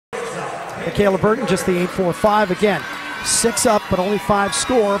Michaela Burton, just the 8.45. Again, 6 up, but only 5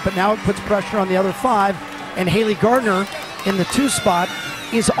 score, but now it puts pressure on the other 5. And Hailey Garner in the 2 spot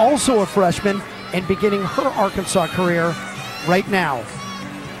is also a freshman and beginning her Arkansas career right now.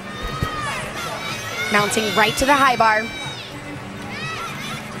 Mounting right to the high bar.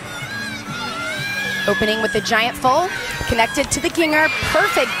 Opening with the giant full, connected to the Ginger,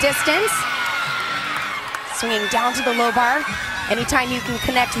 perfect distance. Swinging down to the low bar. Anytime you can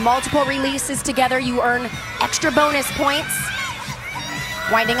connect multiple releases together, you earn extra bonus points.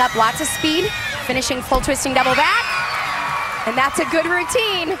 Winding up, lots of speed, finishing full twisting double back, and that's a good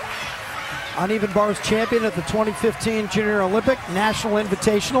routine. Uneven bars champion at the 2015 Junior Olympic National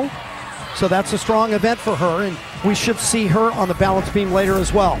Invitational. So that's a strong event for her, and we should see her on the balance beam later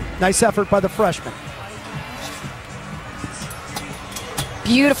as well. Nice effort by the freshman.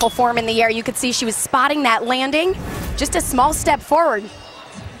 Beautiful form in the air. You could see she was spotting that landing. Just a small step forward.